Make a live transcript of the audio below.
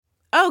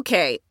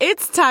Okay,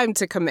 it's time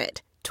to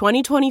commit.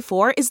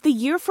 2024 is the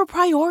year for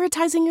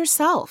prioritizing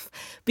yourself.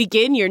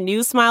 Begin your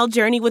new smile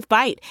journey with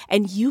Byte,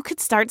 and you could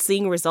start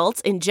seeing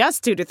results in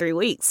just 2 to 3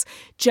 weeks.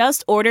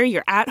 Just order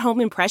your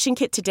at-home impression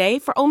kit today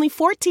for only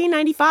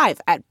 $14.95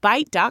 at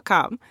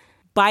Byte.com.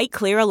 Byte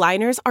Clear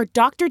aligners are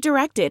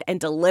doctor-directed and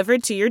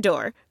delivered to your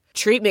door.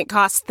 Treatment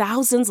costs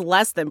thousands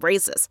less than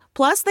braces.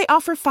 Plus, they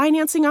offer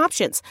financing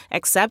options,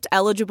 accept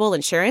eligible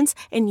insurance,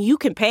 and you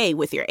can pay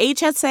with your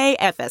HSA,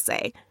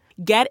 FSA.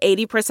 Get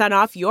 80%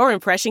 off your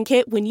impression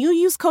kit when you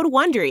use code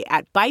WONDERY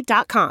at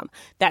Byte.com.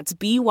 That's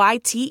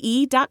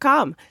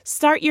BYTE.com.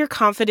 Start your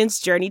confidence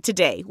journey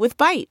today with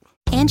Byte.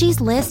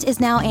 Angie's List is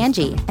now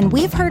Angie, and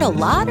we've heard a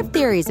lot of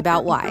theories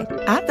about why.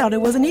 I thought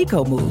it was an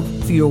eco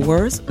move. Fewer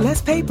words,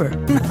 less paper.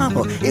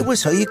 No, it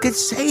was so you could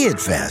say it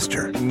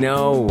faster.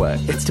 No,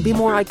 it's to be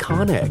more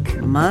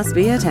iconic. Must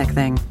be a tech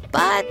thing.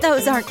 But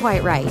those aren't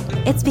quite right.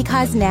 It's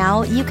because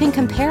now you can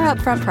compare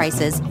upfront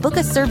prices, book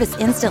a service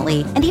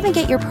instantly, and even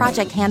get your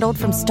project handled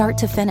from start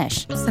to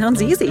finish.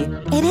 Sounds easy.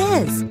 It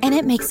is, and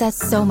it makes us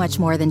so much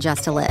more than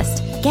just a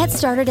list. Get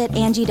started at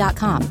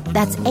Angie.com.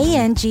 That's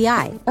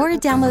ANGI, or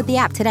download the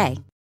app today.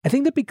 I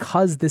think that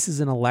because this is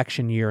an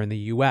election year in the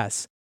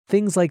US,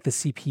 things like the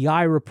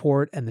CPI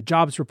report and the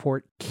jobs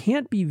report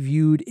can't be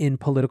viewed in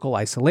political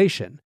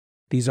isolation.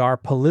 These are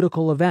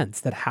political events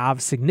that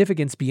have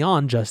significance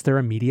beyond just their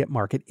immediate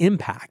market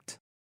impact.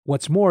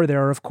 What's more,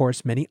 there are of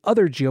course many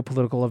other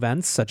geopolitical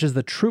events, such as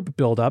the troop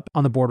buildup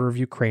on the border of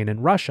Ukraine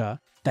and Russia,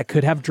 that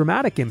could have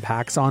dramatic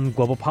impacts on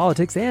global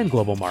politics and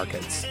global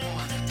markets.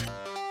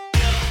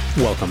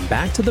 Welcome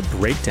back to The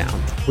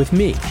Breakdown with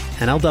me,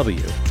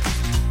 NLW.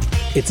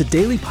 It's a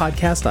daily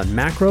podcast on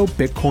macro,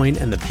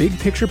 Bitcoin, and the big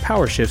picture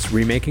power shifts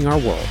remaking our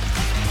world.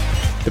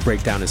 The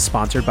Breakdown is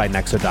sponsored by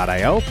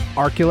Nexo.io,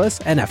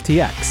 Arculus, and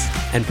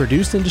FTX, and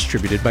produced and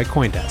distributed by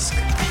CoinDesk.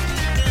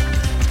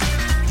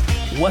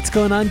 What's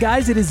going on,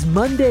 guys? It is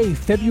Monday,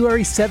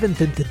 February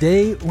 7th, and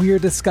today we are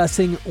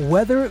discussing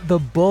whether the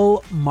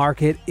bull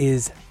market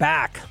is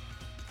back.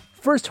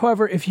 First,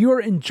 however, if you are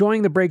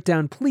enjoying The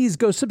Breakdown, please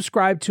go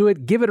subscribe to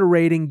it, give it a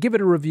rating, give it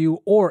a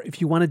review, or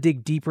if you want to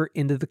dig deeper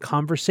into the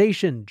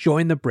conversation,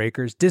 join the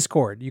Breakers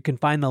Discord. You can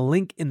find the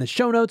link in the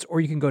show notes,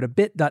 or you can go to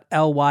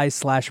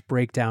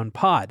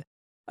bit.ly/breakdownpod.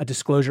 A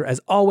disclosure as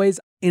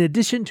always, in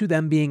addition to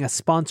them being a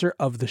sponsor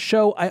of the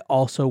show, I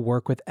also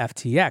work with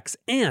FTX.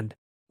 And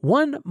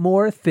one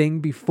more thing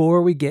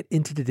before we get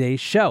into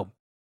today's show.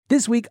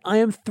 This week, I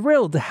am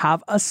thrilled to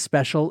have a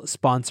special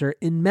sponsor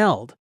in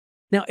Meld.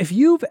 Now, if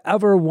you've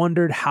ever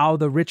wondered how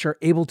the rich are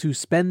able to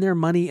spend their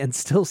money and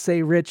still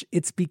stay rich,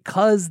 it's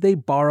because they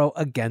borrow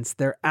against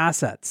their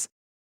assets.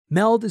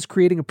 Meld is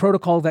creating a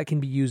protocol that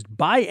can be used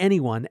by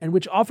anyone and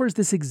which offers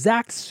this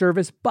exact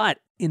service,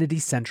 but in a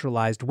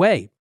decentralized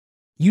way.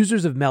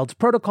 Users of Meld's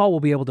protocol will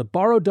be able to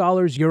borrow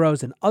dollars,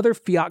 euros, and other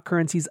fiat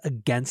currencies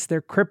against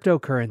their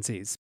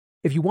cryptocurrencies.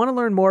 If you want to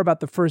learn more about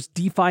the first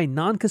DeFi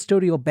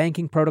non-custodial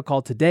banking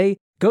protocol today,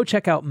 go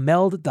check out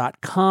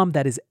meld.com.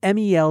 That is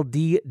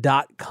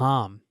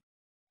MELD.com.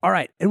 All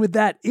right, and with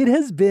that, it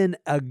has been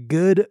a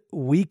good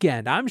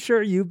weekend. I'm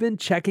sure you've been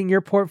checking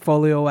your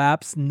portfolio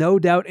apps, no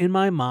doubt in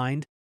my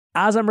mind.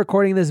 As I'm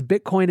recording this,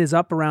 Bitcoin is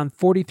up around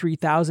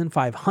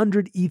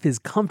 43,500. ETH is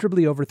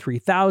comfortably over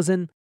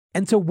 3,000.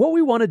 And so what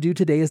we want to do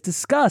today is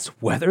discuss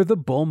whether the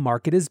bull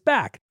market is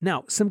back.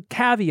 Now, some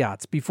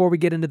caveats before we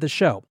get into the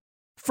show.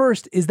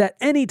 First is that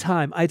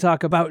anytime I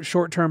talk about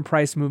short-term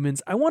price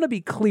movements, I want to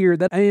be clear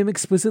that I am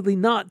explicitly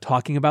not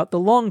talking about the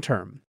long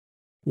term.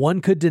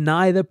 One could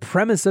deny the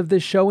premise of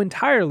this show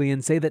entirely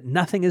and say that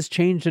nothing has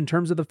changed in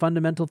terms of the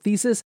fundamental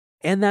thesis,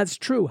 and that's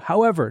true.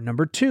 However,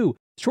 number two,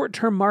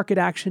 short-term market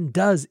action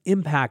does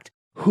impact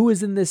who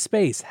is in this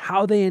space,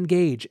 how they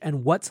engage,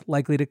 and what's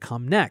likely to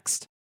come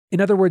next. In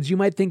other words, you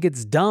might think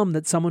it's dumb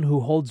that someone who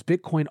holds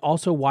Bitcoin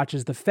also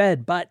watches the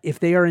Fed, but if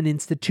they are an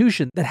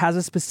institution that has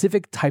a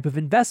specific type of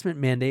investment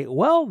mandate,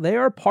 well, they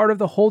are part of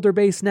the holder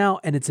base now,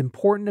 and it's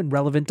important and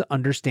relevant to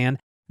understand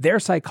their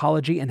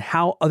psychology and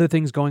how other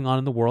things going on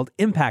in the world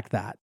impact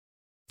that.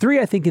 Three,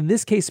 I think in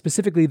this case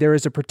specifically, there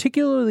is a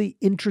particularly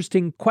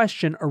interesting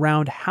question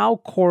around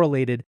how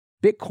correlated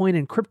Bitcoin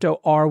and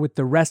crypto are with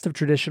the rest of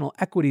traditional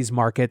equities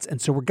markets,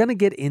 and so we're going to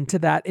get into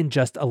that in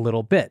just a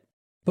little bit.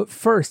 But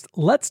first,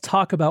 let's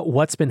talk about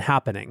what's been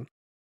happening.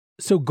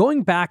 So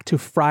going back to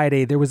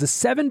Friday, there was a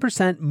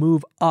 7%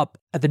 move up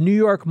at the New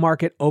York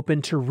market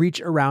open to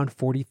reach around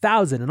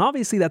 40,000. And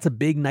obviously that's a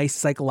big, nice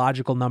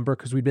psychological number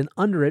because we've been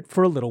under it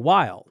for a little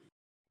while.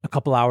 A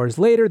couple hours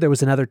later, there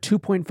was another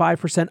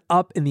 2.5%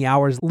 up in the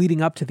hours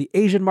leading up to the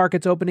Asian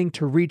markets opening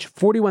to reach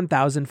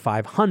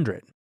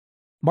 41,500.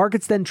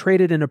 Markets then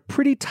traded in a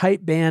pretty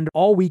tight band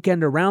all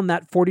weekend around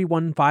that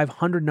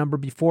 41,500 number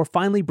before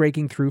finally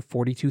breaking through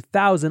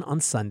 42,000 on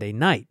Sunday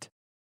night.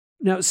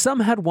 Now, some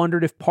had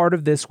wondered if part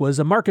of this was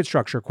a market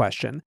structure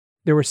question.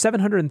 There were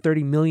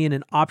 730 million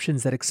in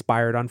options that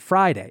expired on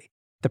Friday.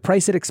 The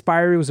price at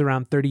expiry was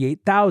around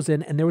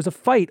 38,000, and there was a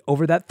fight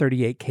over that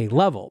 38K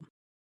level.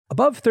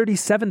 Above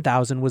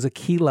 37,000 was a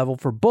key level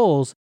for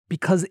bulls,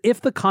 because if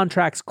the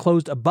contracts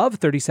closed above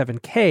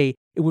 37K,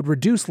 it would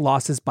reduce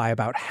losses by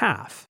about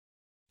half.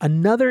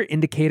 Another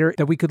indicator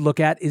that we could look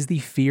at is the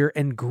Fear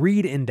and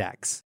Greed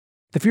Index.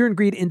 The Fear and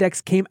Greed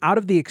Index came out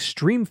of the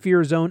extreme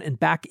fear zone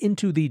and back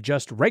into the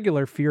just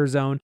regular fear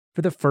zone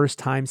for the first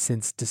time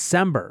since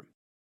December.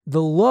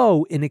 The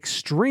low in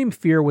extreme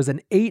fear was an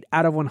 8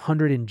 out of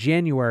 100 in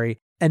January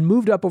and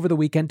moved up over the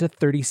weekend to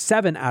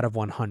 37 out of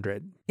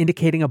 100,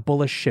 indicating a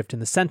bullish shift in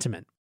the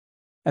sentiment.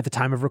 At the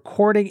time of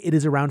recording, it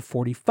is around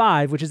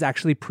 45, which is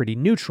actually pretty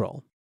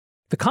neutral.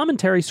 The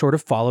commentary sort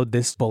of followed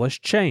this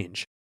bullish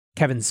change.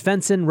 Kevin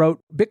Svensson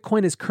wrote,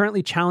 Bitcoin is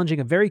currently challenging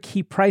a very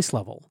key price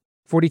level.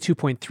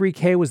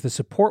 42.3K was the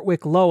support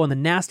wick low on the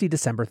nasty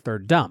December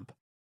 3rd dump.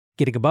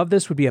 Getting above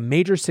this would be a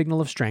major signal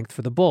of strength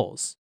for the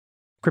bulls.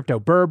 Crypto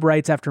Burb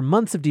writes, after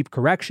months of deep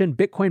correction,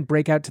 Bitcoin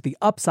breakout to the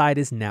upside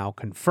is now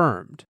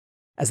confirmed.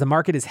 As the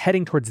market is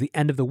heading towards the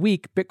end of the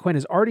week, Bitcoin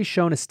has already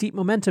shown a steep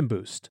momentum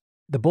boost.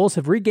 The bulls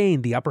have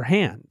regained the upper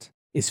hand.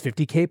 Is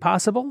 50K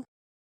possible?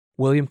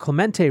 William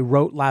Clemente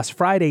wrote last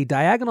Friday,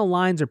 diagonal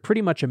lines are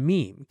pretty much a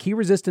meme. Key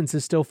resistance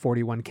is still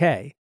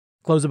 41K.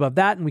 Close above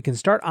that and we can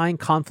start eyeing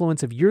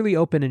confluence of yearly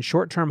open and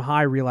short-term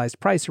high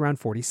realized price around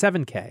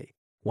 47K,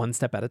 one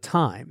step at a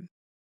time.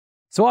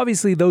 So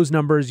obviously those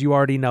numbers, you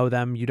already know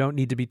them, you don't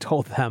need to be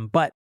told them,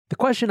 but the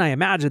question I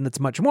imagine that's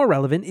much more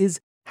relevant is,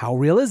 how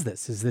real is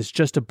this? Is this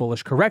just a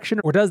bullish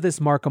correction, or does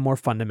this mark a more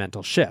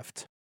fundamental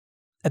shift?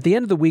 At the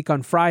end of the week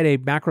on Friday,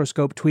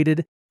 Macroscope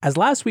tweeted, as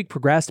last week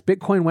progressed,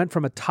 Bitcoin went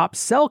from a top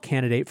sell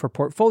candidate for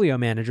portfolio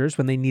managers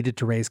when they needed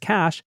to raise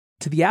cash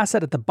to the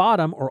asset at the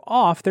bottom or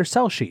off their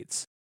sell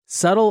sheets.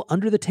 Subtle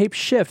under-the-tape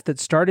shift that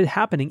started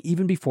happening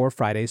even before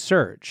Friday's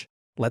surge.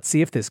 Let's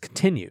see if this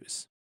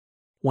continues.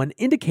 One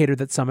indicator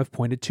that some have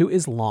pointed to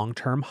is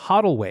long-term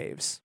hodl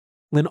waves.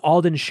 Lynn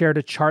Alden shared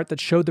a chart that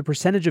showed the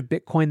percentage of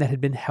Bitcoin that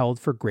had been held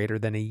for greater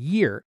than a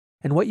year,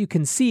 and what you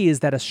can see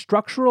is that a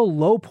structural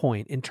low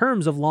point in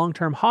terms of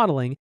long-term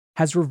hodling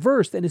has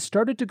reversed and has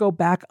started to go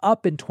back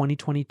up in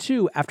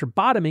 2022 after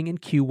bottoming in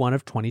Q1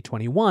 of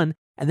 2021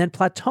 and then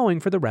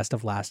plateauing for the rest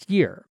of last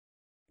year.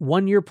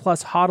 1 year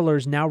plus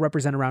hodlers now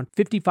represent around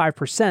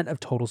 55% of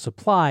total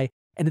supply,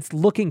 and it's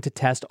looking to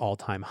test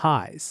all-time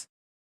highs.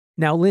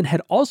 Now, Lynn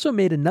had also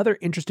made another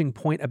interesting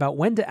point about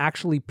when to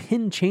actually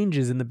pin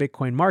changes in the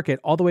Bitcoin market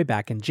all the way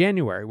back in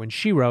January when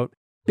she wrote,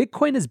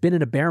 Bitcoin has been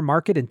in a bear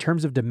market in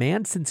terms of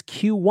demand since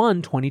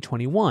Q1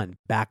 2021,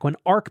 back when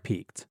ARK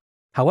peaked.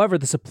 However,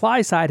 the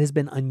supply side has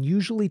been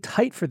unusually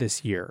tight for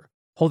this year,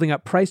 holding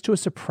up price to a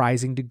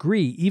surprising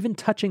degree, even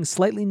touching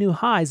slightly new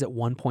highs at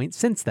one point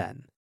since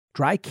then.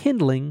 Dry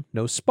kindling,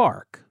 no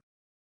spark.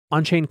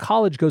 On-Chain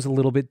College goes a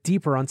little bit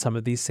deeper on some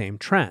of these same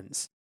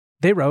trends.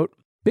 They wrote,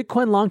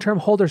 Bitcoin long-term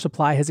holder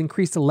supply has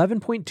increased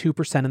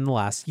 11.2% in the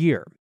last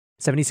year.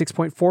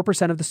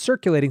 76.4% of the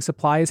circulating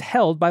supply is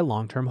held by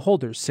long-term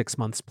holders 6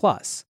 months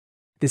plus.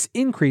 This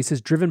increase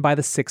is driven by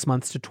the 6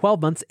 months to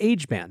 12 months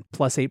age band,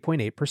 plus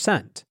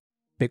 8.8%.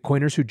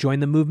 Bitcoiners who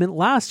joined the movement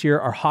last year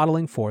are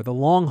hodling for the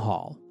long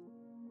haul.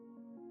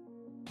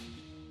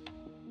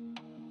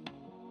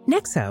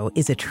 Nexo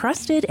is a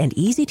trusted and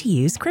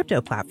easy-to-use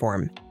crypto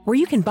platform where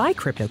you can buy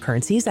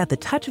cryptocurrencies at the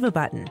touch of a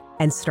button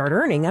and start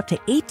earning up to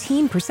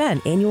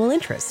 18% annual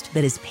interest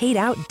that is paid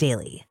out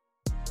daily.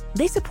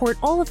 They support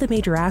all of the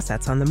major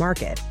assets on the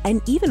market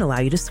and even allow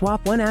you to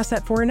swap one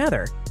asset for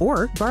another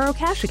or borrow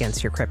cash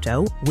against your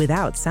crypto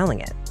without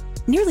selling it.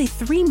 Nearly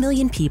 3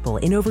 million people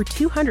in over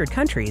 200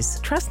 countries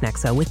trust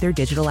Nexo with their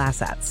digital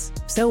assets.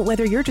 So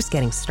whether you're just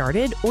getting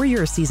started or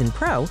you're a seasoned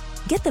pro,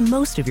 get the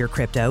most of your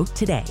crypto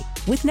today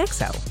with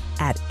Nexo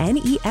at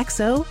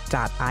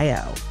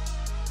nexo.io.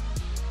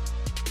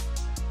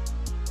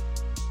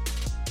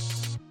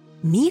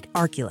 Meet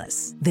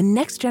Arculus, the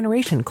next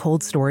generation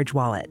cold storage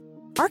wallet.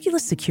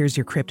 Arculus secures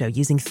your crypto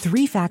using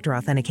 3-factor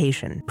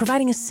authentication,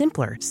 providing a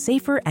simpler,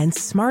 safer, and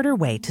smarter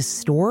way to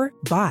store,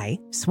 buy,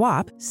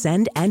 swap,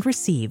 send, and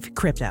receive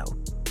crypto.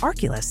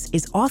 Arculus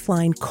is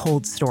offline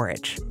cold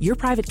storage. Your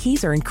private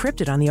keys are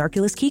encrypted on the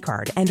Arculus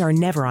keycard and are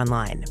never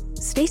online.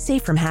 Stay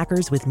safe from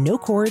hackers with no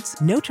cords,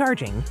 no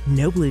charging,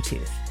 no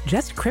Bluetooth.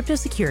 Just crypto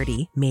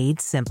security made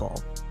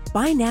simple.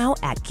 Buy now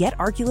at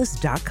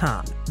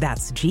getarculus.com.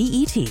 That's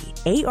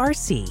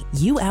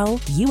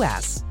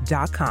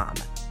GETARCULUS.com.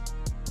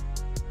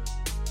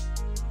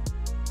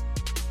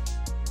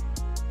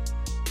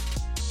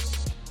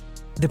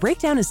 The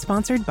Breakdown is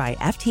sponsored by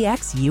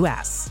FTX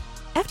US.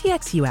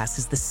 FTX US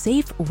is the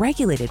safe,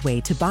 regulated way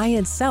to buy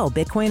and sell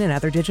Bitcoin and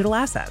other digital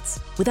assets,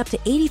 with up to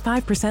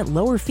 85%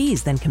 lower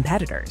fees than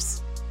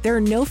competitors. There are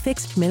no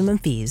fixed minimum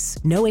fees,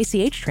 no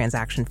ACH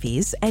transaction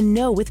fees, and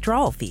no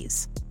withdrawal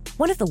fees.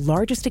 One of the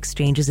largest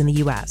exchanges in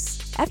the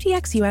US,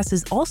 FTX US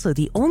is also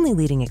the only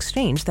leading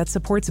exchange that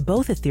supports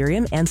both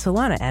Ethereum and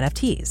Solana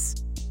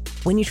NFTs.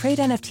 When you trade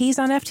NFTs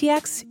on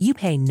FTX, you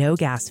pay no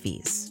gas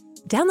fees.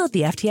 Download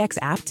the FTX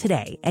app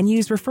today and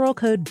use referral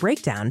code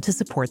BREAKDOWN to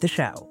support the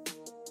show.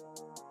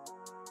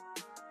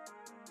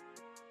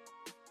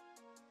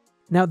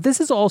 Now, this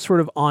is all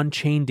sort of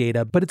on-chain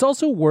data, but it's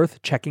also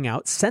worth checking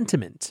out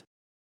sentiment.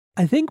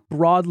 I think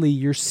broadly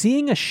you're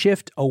seeing a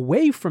shift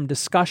away from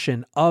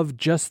discussion of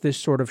just this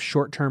sort of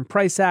short-term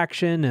price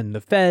action and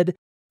the Fed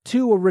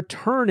to a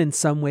return in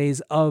some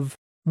ways of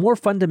more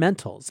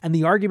fundamentals and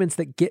the arguments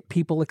that get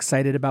people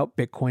excited about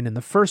Bitcoin in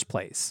the first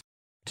place.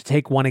 To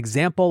take one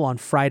example, on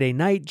Friday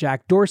night,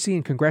 Jack Dorsey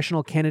and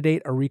congressional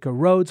candidate Erika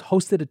Rhodes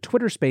hosted a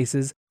Twitter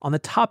Spaces on the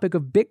topic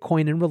of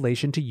Bitcoin in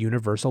relation to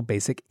universal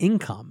basic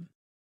income.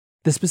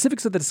 The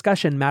specifics of the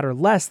discussion matter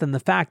less than the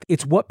fact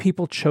it's what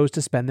people chose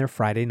to spend their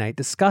Friday night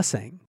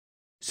discussing.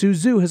 Su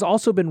Zhu has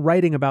also been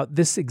writing about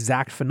this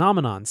exact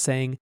phenomenon,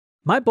 saying,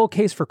 "My bull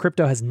case for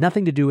crypto has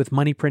nothing to do with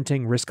money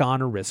printing, risk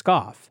on or risk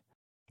off.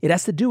 It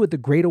has to do with the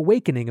great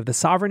awakening of the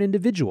sovereign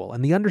individual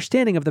and the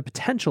understanding of the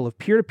potential of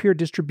peer-to-peer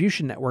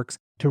distribution networks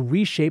to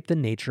reshape the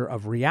nature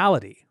of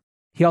reality."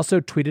 He also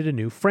tweeted a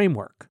new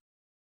framework.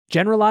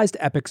 Generalized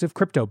epochs of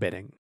crypto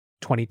bidding.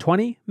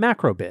 2020,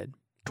 macro bid.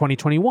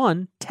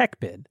 2021, tech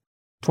bid.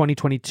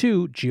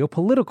 2022,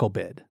 geopolitical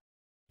bid.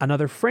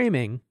 Another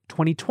framing,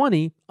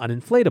 2020,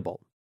 uninflatable.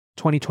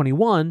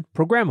 2021,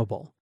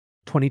 programmable.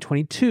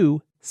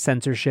 2022,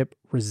 censorship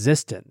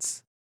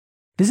resistance.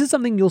 This is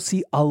something you'll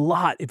see a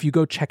lot if you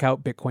go check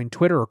out Bitcoin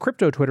Twitter or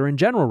crypto Twitter in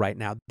general right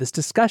now, this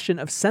discussion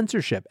of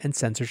censorship and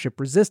censorship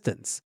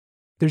resistance.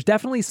 There's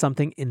definitely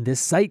something in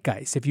this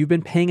zeitgeist. If you've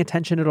been paying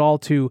attention at all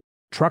to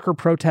trucker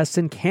protests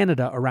in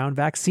Canada around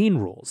vaccine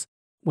rules,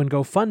 when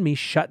GoFundMe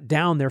shut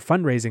down their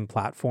fundraising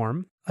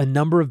platform, a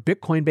number of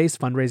Bitcoin-based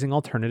fundraising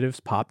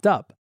alternatives popped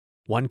up.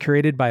 One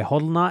curated by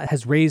Hodlnaut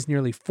has raised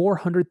nearly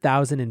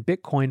 $400,000 in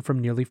Bitcoin from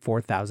nearly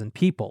 4,000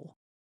 people.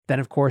 Then,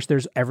 of course,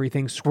 there's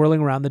everything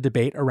swirling around the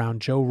debate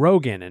around Joe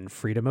Rogan and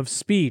freedom of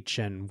speech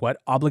and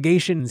what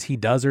obligations he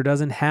does or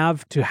doesn't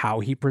have to how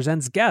he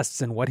presents guests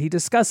and what he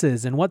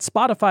discusses and what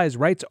Spotify's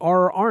rights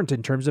are or aren't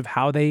in terms of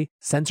how they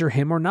censor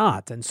him or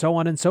not, and so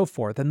on and so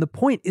forth. And the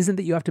point isn't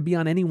that you have to be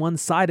on any one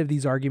side of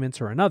these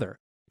arguments or another,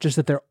 just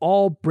that they're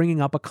all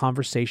bringing up a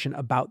conversation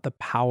about the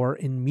power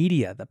in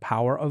media, the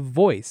power of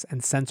voice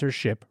and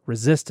censorship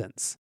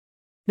resistance.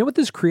 Now, what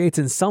this creates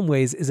in some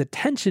ways is a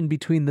tension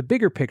between the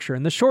bigger picture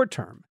and the short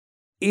term.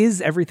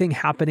 Is everything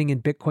happening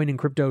in Bitcoin and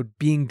crypto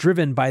being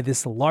driven by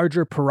this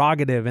larger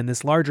prerogative and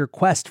this larger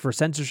quest for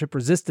censorship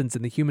resistance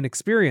in the human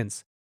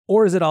experience?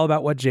 Or is it all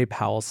about what Jay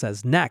Powell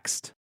says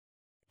next?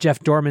 Jeff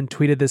Dorman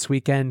tweeted this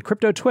weekend,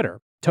 "Crypto Twitter.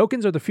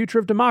 Tokens are the future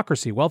of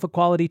democracy, wealth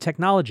equality,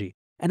 technology,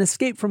 and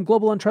escape from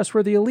global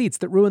untrustworthy elites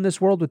that ruin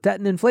this world with debt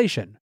and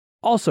inflation.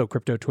 Also,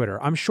 Crypto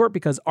Twitter. I'm short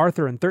because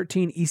Arthur and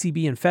 13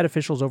 ECB and Fed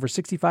officials over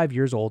 65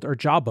 years old are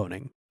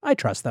jawboning. I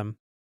trust them."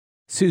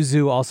 Su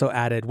Zhu also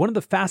added, "One of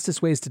the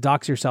fastest ways to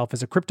dox yourself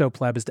as a crypto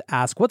pleb is to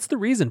ask, what's the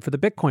reason for the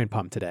Bitcoin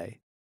pump today?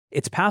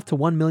 Its path to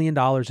 $1 million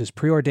is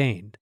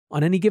preordained.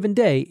 On any given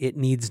day, it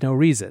needs no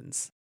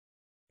reasons."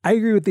 I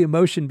agree with the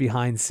emotion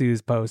behind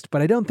Su's post,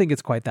 but I don't think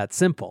it's quite that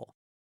simple.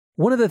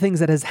 One of the things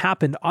that has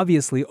happened,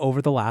 obviously,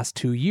 over the last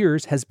 2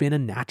 years has been a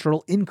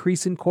natural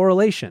increase in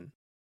correlation.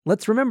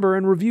 Let's remember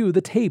and review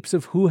the tapes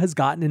of who has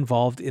gotten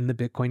involved in the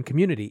Bitcoin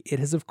community. It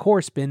has, of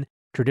course, been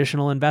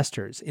traditional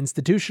investors,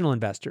 institutional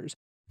investors,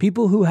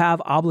 people who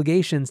have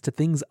obligations to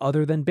things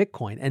other than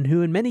Bitcoin, and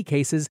who in many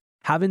cases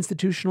have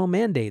institutional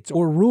mandates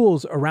or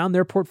rules around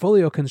their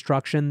portfolio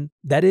construction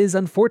that is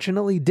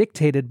unfortunately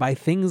dictated by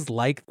things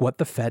like what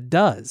the Fed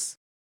does.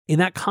 In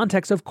that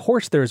context, of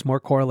course, there is more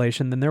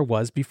correlation than there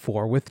was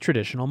before with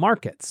traditional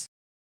markets.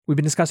 We've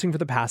been discussing for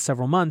the past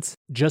several months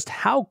just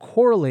how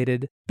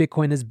correlated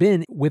Bitcoin has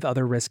been with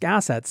other risk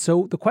assets,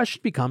 so the question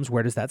becomes,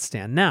 where does that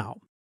stand now?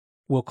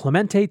 Will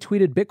Clemente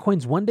tweeted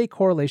Bitcoin's one-day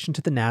correlation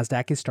to the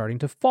Nasdaq is starting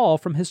to fall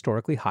from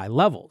historically high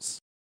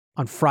levels.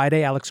 On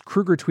Friday, Alex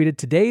Kruger tweeted,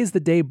 "Today is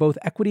the day both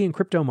equity and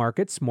crypto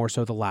markets, more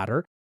so the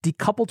latter,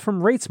 decoupled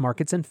from rates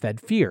markets and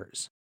Fed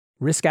fears.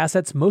 Risk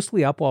assets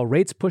mostly up while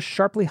rates push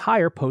sharply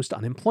higher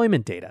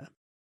post-unemployment data."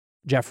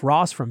 Jeff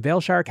Ross from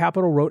Vailshire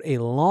Capital wrote a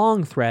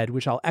long thread,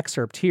 which I'll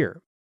excerpt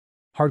here.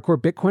 "Hardcore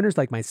Bitcoiners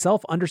like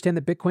myself understand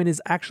that Bitcoin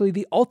is actually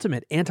the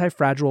ultimate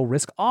anti-fragile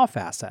risk-off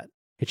asset.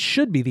 It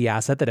should be the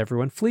asset that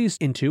everyone flees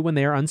into when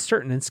they are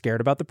uncertain and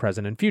scared about the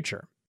present and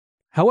future.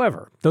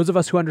 However, those of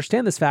us who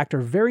understand this fact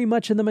are very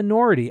much in the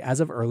minority as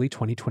of early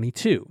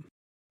 2022.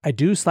 I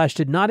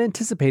did not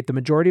anticipate the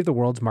majority of the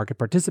world's market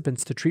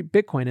participants to treat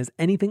Bitcoin as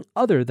anything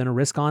other than a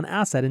risk-on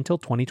asset until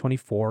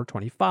 2024 or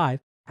 25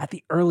 at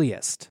the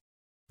earliest.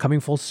 Coming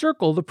full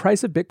circle, the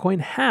price of Bitcoin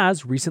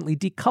has recently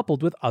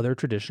decoupled with other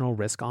traditional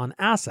risk-on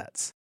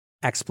assets.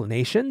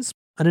 Explanations?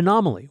 An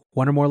anomaly.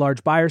 One or more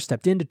large buyers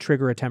stepped in to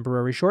trigger a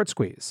temporary short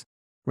squeeze.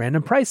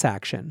 Random price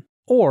action.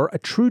 Or a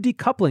true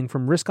decoupling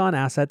from risk-on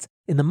assets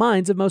in the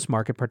minds of most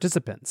market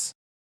participants.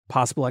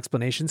 Possible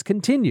explanations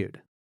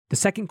continued. The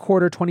second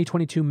quarter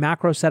 2022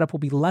 macro setup will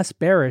be less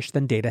bearish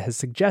than data has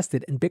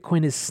suggested, and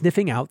Bitcoin is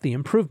sniffing out the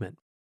improvement.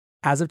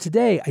 As of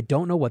today, I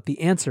don't know what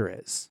the answer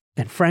is.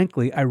 And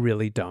frankly, I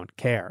really don't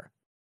care.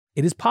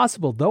 It is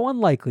possible, though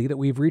unlikely, that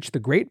we've reached the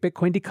great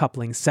Bitcoin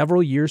decoupling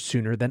several years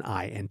sooner than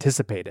I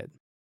anticipated.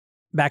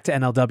 Back to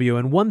NLW,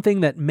 and one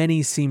thing that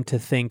many seem to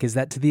think is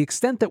that to the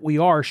extent that we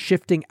are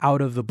shifting out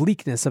of the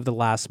bleakness of the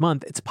last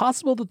month, it's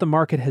possible that the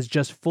market has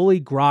just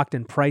fully grokked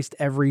and priced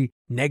every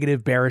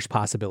negative bearish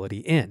possibility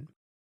in.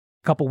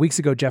 A couple weeks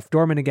ago, Jeff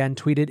Dorman again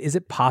tweeted, "Is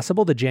it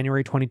possible the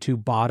January 22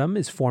 bottom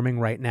is forming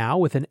right now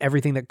with an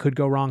everything that could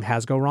go wrong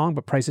has go wrong,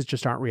 but prices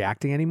just aren't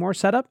reacting anymore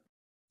setup?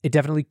 It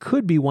definitely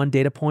could be one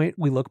data point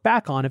we look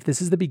back on if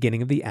this is the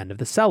beginning of the end of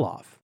the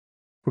sell-off.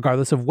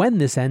 Regardless of when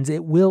this ends,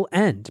 it will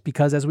end,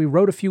 because as we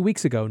wrote a few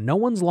weeks ago, no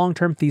one's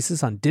long-term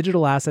thesis on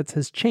digital assets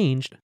has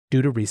changed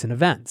due to recent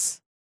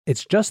events.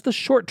 It's just the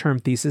short-term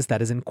thesis that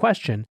is in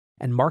question,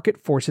 and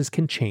market forces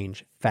can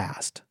change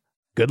fast.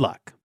 Good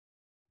luck."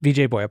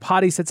 Vijay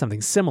Boyapati said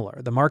something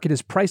similar. "The market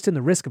is priced in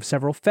the risk of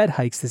several Fed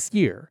hikes this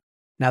year.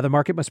 Now the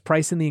market must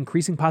price in the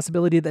increasing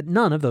possibility that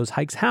none of those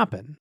hikes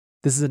happen.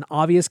 This is an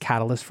obvious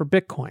catalyst for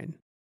Bitcoin."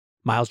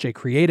 Miles J.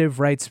 Creative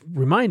writes,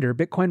 "Reminder,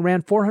 Bitcoin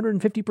ran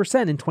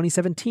 450% in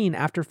 2017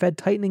 after Fed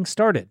tightening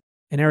started."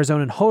 And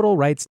Arizona Hodl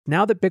writes,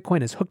 "Now that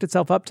Bitcoin has hooked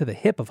itself up to the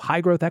hip of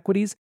high-growth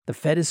equities, the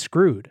Fed is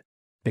screwed.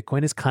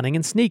 Bitcoin is cunning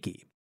and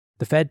sneaky.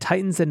 The Fed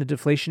tightens and a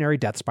deflationary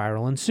death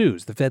spiral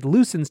ensues. The Fed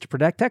loosens to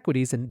protect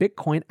equities and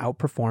Bitcoin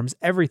outperforms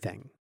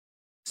everything."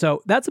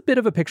 So that's a bit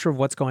of a picture of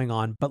what's going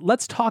on, but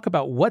let's talk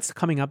about what's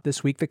coming up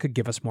this week that could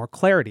give us more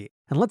clarity.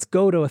 And let's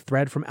go to a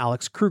thread from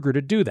Alex Kruger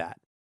to do that.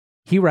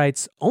 He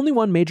writes, "Only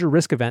one major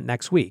risk event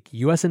next week,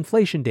 U.S.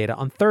 inflation data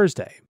on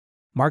Thursday.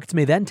 Markets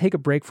may then take a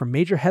break from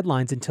major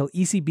headlines until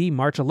ECB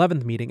March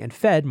 11th meeting and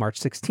Fed March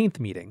 16th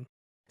meeting.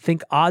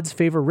 Think odds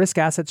favor risk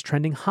assets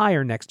trending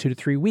higher next 2 to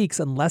 3 weeks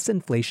unless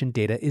inflation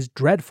data is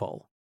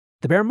dreadful.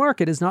 The bear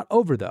market is not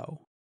over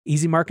though.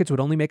 Easy markets would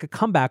only make a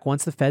comeback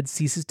once the Fed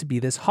ceases to be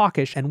this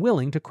hawkish and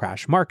willing to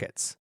crash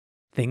markets.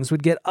 Things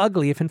would get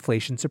ugly if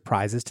inflation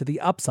surprises to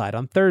the upside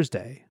on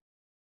Thursday."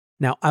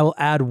 Now, I will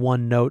add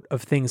one note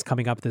of things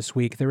coming up this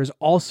week. There is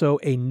also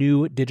a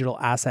new digital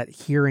asset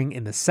hearing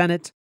in the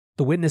Senate.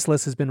 The witness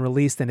list has been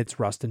released, and it's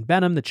Rustin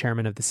Benham, the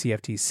chairman of the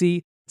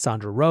CFTC,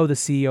 Sandra Rowe, the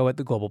CEO at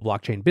the Global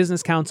Blockchain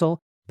Business Council,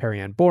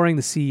 Perry-Ann Boring,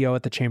 the CEO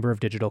at the Chamber of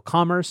Digital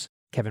Commerce,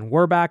 Kevin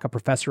Werbach, a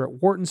professor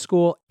at Wharton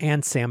School,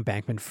 and Sam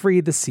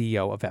Bankman-Fried, the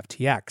CEO of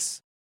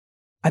FTX.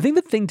 I think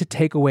the thing to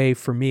take away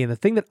for me, and the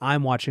thing that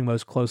I'm watching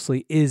most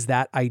closely, is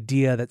that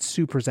idea that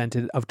Sue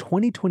presented of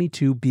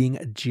 2022 being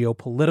a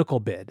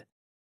geopolitical bid.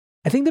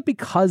 I think that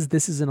because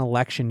this is an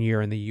election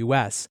year in the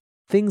US,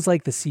 things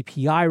like the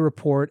CPI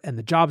report and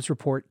the jobs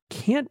report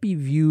can't be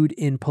viewed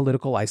in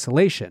political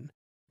isolation.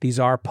 These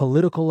are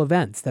political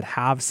events that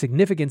have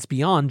significance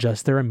beyond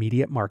just their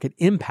immediate market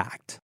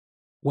impact.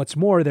 What's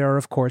more, there are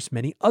of course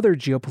many other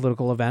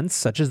geopolitical events,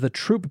 such as the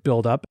troop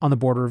buildup on the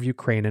border of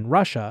Ukraine and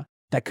Russia,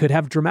 that could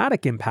have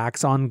dramatic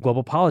impacts on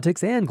global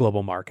politics and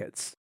global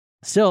markets.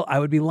 Still, I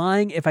would be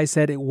lying if I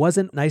said it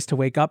wasn't nice to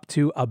wake up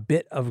to a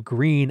bit of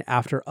green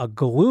after a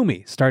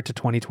gloomy start to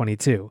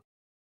 2022.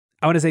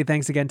 I want to say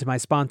thanks again to my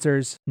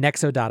sponsors,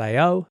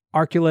 Nexo.io,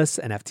 Arculus,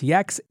 and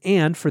FTX,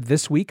 and for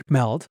this week,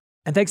 Meld.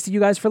 And thanks to you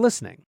guys for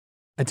listening.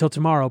 Until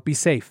tomorrow, be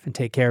safe and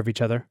take care of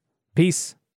each other. Peace.